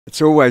It's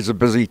always a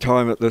busy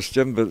time at this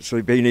gym, but it's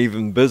been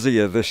even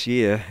busier this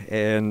year.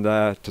 And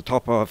to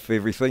top off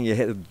everything, you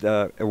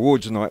had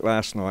awards night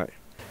last night.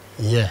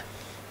 Yeah,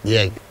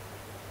 yeah.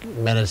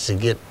 Managed to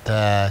get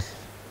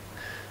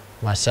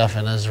myself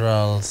and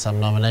Israel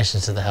some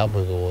nominations to the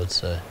Halberg Awards,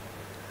 so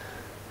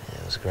yeah,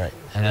 it was great.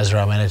 And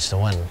Israel managed to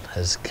win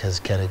his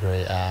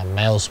category,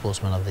 Male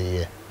Sportsman of the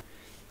Year.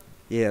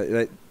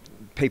 Yeah,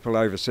 people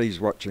overseas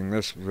watching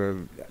this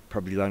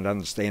probably don't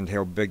understand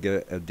how big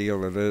a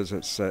deal it is.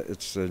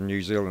 It's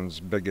New Zealand's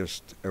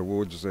biggest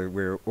awards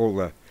where all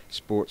the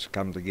sports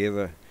come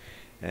together,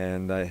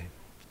 and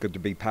good to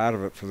be part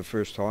of it for the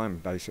first time,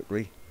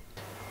 basically.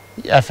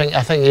 Yeah, I think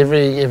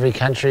every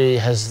country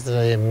has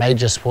the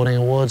major sporting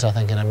awards. I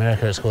think in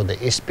America it's called the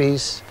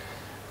ESPYs,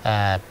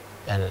 and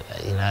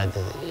you know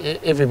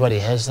everybody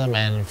has them.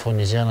 And for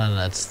New Zealand,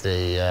 it's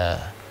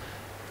the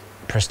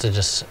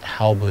prestigious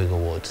Halberg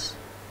Awards.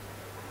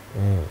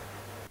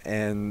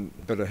 And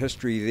a bit of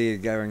history there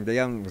going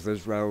down with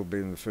Israel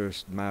being the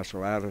first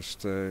martial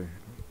artist to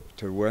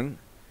win,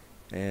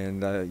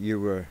 and you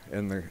were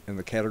in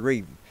the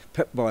category,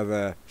 pipped by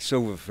the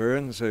Silver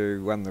Ferns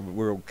who won the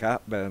World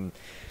Cup. And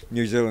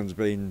New Zealand's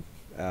been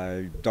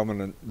a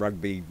dominant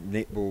rugby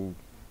netball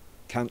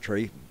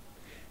country.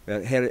 How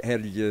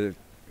did you?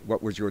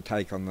 What was your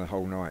take on the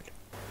whole night?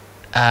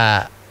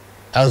 It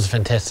was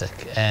fantastic,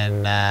 and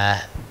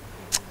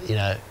you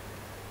know,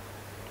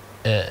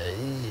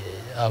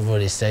 I've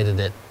already stated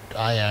that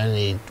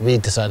we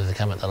decided to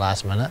come at the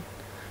last minute.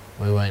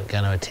 We weren't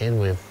going to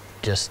attend. We've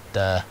just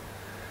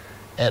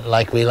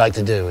like we like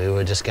to do. We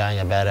were just going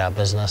about our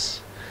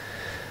business.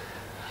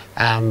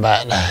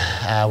 But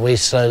we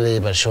slowly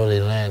but surely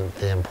learned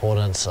the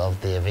importance of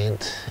the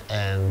event,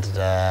 and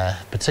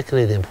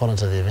particularly the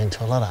importance of the event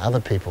to a lot of other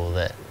people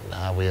that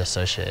we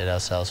associated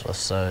ourselves with.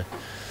 So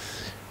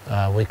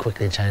we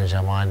quickly changed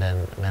our mind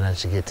and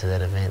managed to get to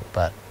that event.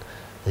 But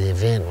the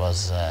event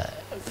was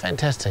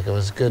fantastic. It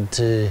was good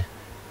to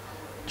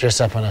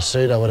dress up in a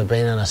suit. I would have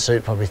been in a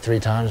suit probably 3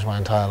 times my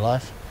entire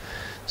life.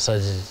 So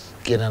to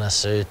get in a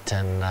suit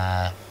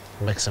and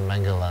mix and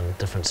mingle in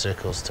different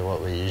circles to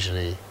what we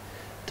usually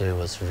do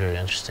was very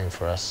interesting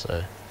for us.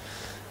 So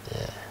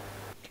yeah.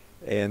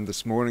 And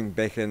this morning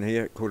back in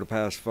here at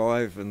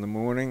 5:15 in the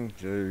morning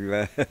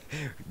to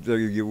do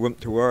your Wimp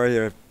to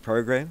Warrior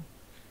program.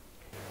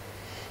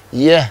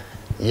 Yeah,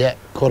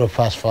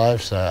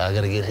 5:15. So I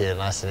got to get here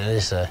nice and early.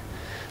 So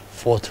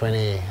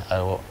 4:20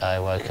 I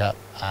woke up.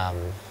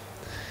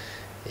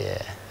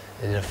 Yeah,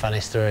 I did a funny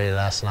story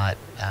last night.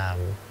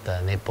 The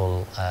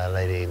netball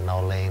lady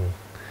Nolene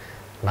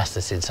must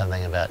have said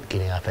something about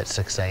getting up at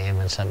 6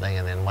 a.m. and something,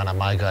 and then one of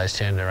my guys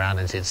turned around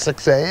and said,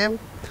 6 a.m?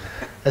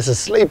 This is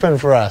sleeping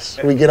for us.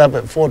 We get up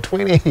at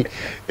 4:20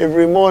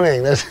 every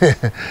morning.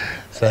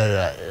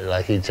 So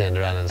like he turned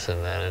around and said,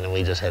 and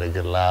we just had a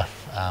good laugh.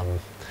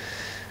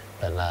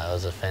 But no, it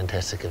was a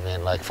fantastic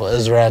event. Like for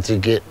Israel to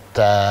get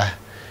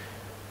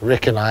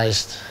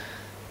recognised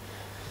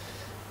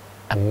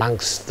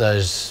amongst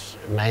those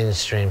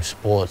mainstream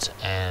sports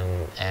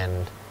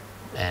and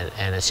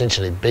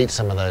essentially beat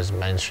some of those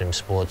mainstream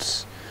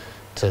sports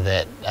to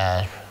that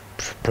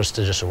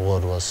prestigious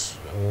award was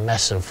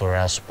massive for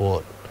our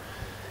sport,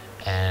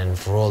 and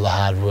for all the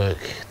hard work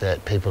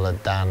that people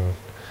had done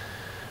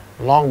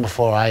long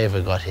before I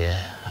ever got here.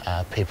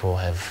 People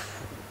have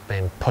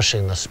been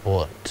pushing the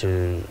sport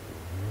to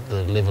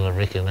the level of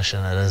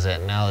recognition it is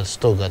at now. It's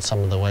still got some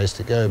of the ways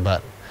to go,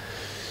 but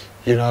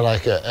you know,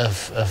 like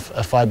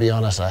if I be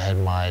honest, I had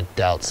my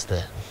doubts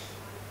that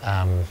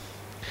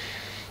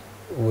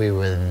we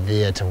were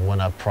there to win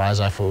a prize.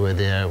 I thought we were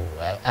there,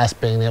 us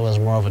being there was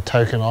more of a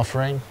token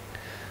offering.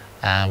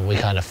 We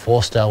kind of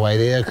forced our way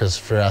there because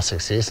for our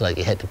success, like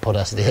you had to put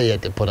us there, you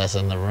had to put us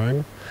in the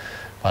room.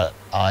 But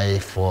I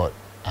thought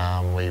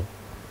we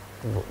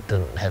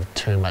didn't have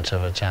too much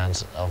of a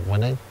chance of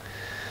winning.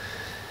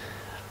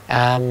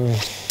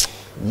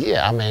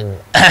 Yeah, I mean,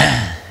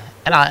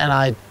 and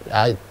I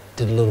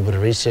did a little bit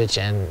of research,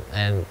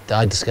 and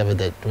I discovered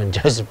that when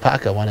Joseph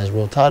Parker won his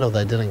world title,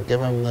 they didn't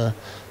give him the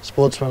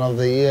Sportsman of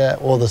the Year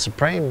or the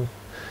Supreme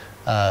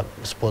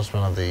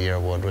Sportsman of the Year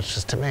award, which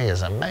is, to me,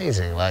 is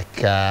amazing.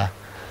 Like, and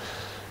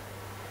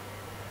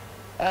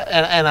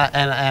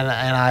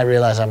I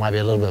realize I might be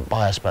a little bit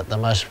biased, but the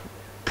most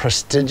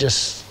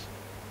prestigious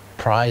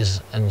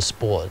prize in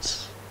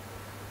sports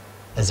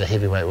is a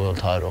heavyweight world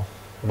title,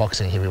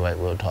 boxing heavyweight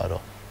world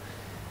title.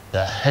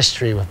 The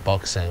history with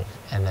boxing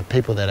and the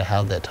people that have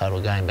held that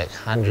title going back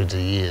hundreds of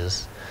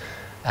years,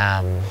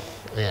 and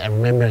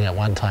remembering at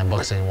one time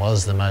boxing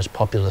was the most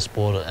popular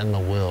sport in the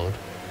world,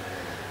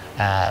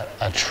 a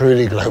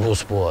truly global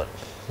sport,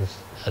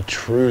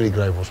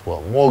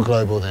 more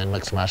global than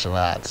mixed martial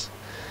arts.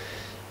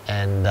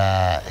 And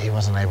he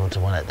wasn't able to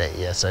win it that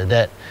year. So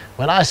that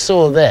when I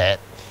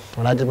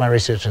did my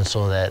research and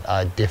saw that,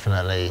 I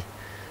definitely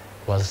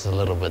was a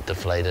little bit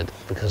deflated,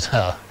 because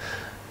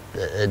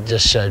it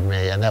just showed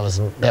me, and that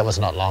was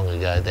not long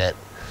ago, that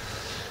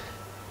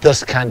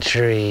this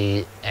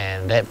country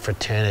and that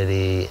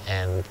fraternity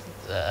and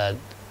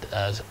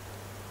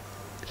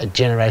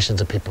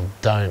generations of people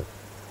don't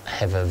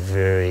have a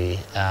very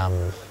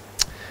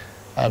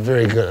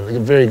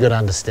good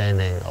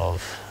understanding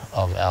of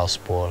our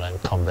sport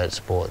and combat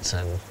sports,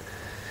 and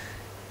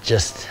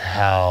just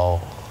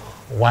how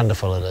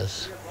wonderful it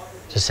is,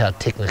 just how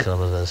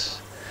technical it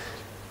is,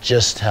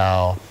 just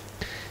how,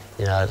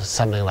 you know,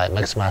 something like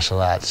mixed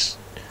martial arts,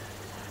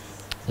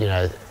 you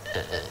know,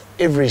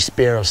 every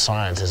sphere of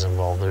science is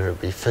involved, whether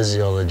it be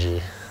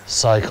physiology,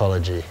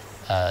 psychology,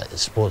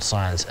 sports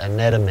science,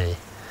 anatomy.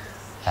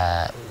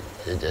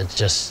 It's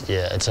just,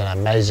 yeah, it's an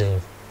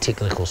amazing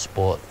technical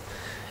sport,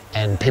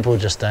 and people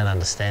just don't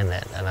understand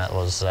that. And it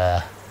was,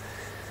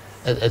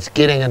 it's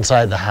getting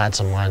inside the hearts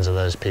and minds of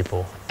those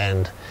people.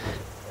 And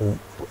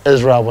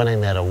Israel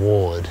winning that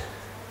award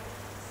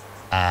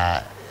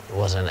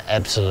was an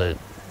absolute,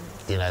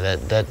 you know,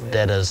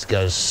 that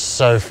goes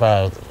so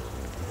far,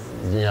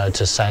 you know,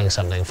 to saying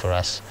something for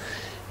us.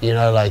 You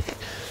know, like,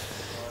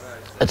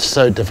 it's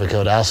so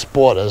difficult. Our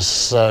sport is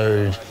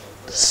so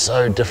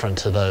different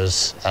to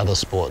those other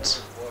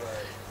sports.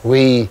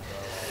 When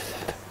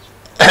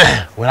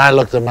I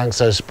looked amongst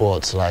those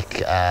sports,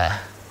 like,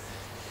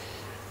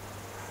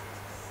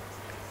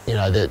 you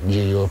know, that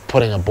you're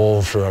putting a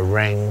ball through a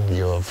ring,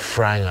 you're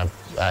throwing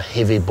a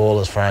heavy ball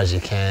as far as you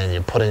can,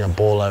 you're putting a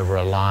ball over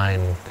a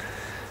line,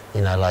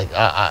 you know, like,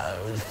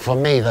 for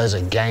me, those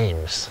are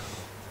games.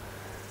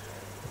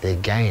 They're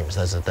games.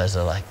 Those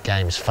are like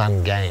games,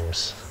 fun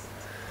games.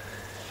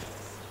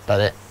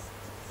 But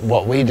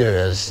what we do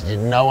is,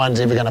 no one's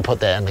ever going to put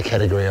that in the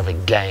category of a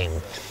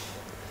game.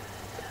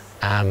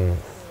 And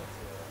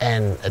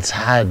it's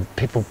hard.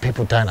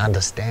 People don't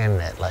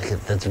understand that. Like,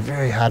 it's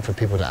very hard for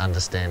people to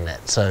understand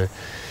that. So,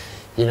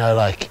 you know,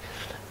 like,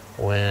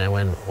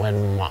 when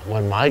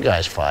my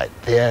guys fight,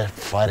 they're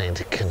fighting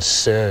to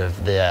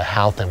conserve their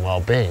health and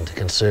well-being, to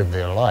conserve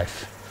their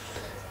life.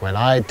 When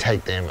I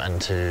take them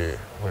into,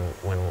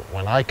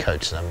 when I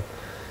coach them,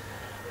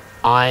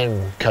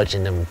 I'm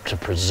coaching them to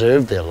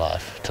preserve their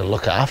life, to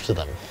look after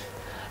them.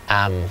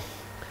 I'm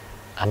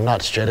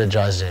not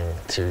strategizing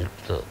to,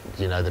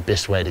 you know, the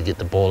best way to get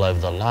the ball over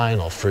the line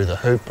or through the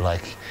hoop.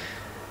 Like,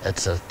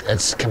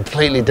 it's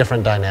completely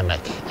different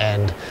dynamic,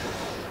 and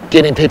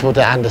getting people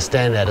to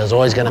understand that is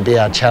always going to be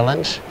our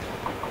challenge.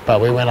 But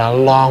we went a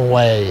long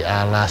way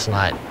last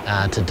night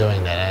to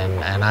doing that,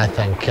 and I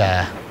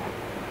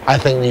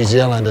think New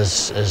Zealand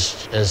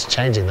is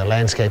changing. The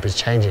landscape is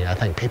changing. I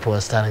think people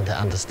are starting to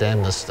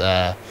understand this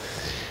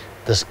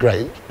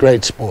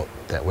great sport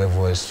that we've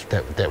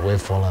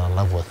fallen in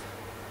love with.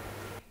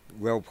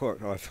 Well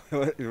put, I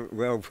thought.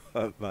 Well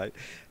put, mate.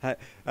 Hey,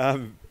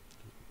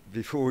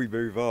 before we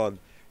move on,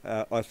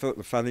 I thought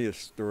the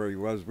funniest story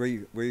was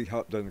we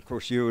hopped in. Of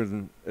course, you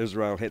and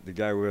Israel had to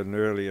go in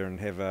earlier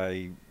and have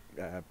a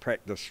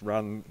practice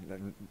run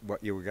and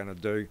what you were going to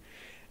do,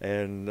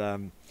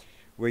 and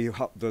we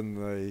hopped in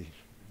the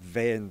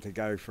van to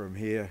go from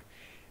here,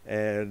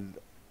 and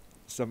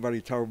somebody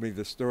told me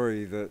the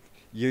story that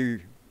you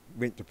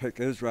went to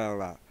pick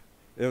Israel up.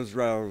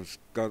 Israel's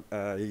got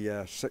a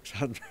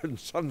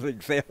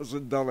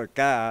 $600,000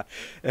 car,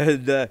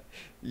 and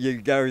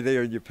you go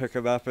there and you pick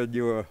him up in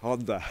your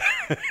Honda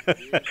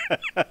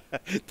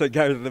to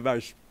go to the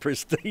most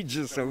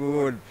prestigious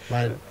award.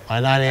 My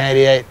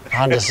 1988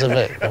 Honda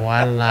Civic, the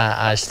one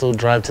I still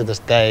drive to this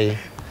day.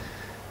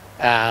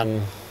 I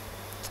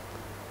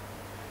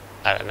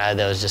don't know,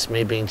 that was just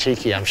me being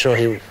cheeky. I'm sure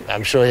he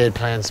had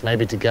plans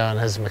maybe to go in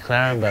his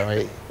McLaren,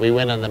 but we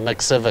went in the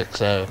mixed Civic,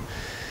 so.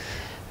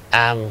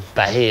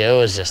 But it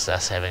was just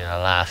us having a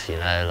laugh, you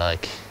know,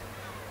 like,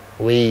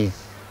 me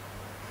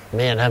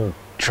and him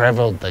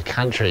travelled the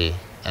country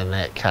in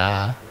that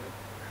car,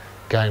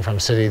 going from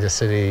city to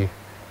city,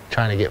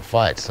 trying to get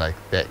fights. Like,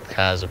 that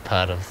car's a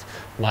part of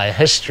my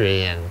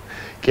history and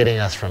getting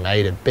us from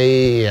A to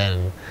B,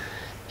 and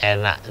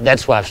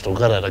that's why I've still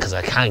got it, because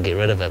I can't get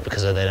rid of it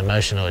because of that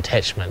emotional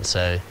attachment.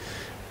 So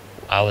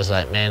I was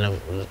like, man,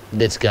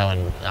 let's go,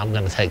 and I'm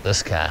going to take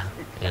this car,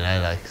 you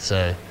know, like,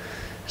 so.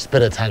 It's a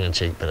bit of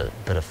tongue-in-cheek, but a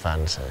bit of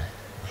fun, so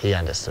he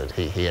understood.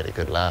 He had a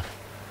good laugh.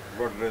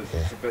 What it is, yeah.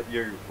 It's a bit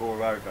you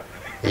all over.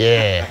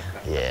 Yeah,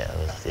 it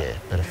was, a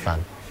bit of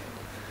fun.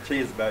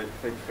 Cheers, mate.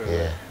 Thanks for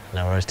that.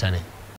 No worries, Tony.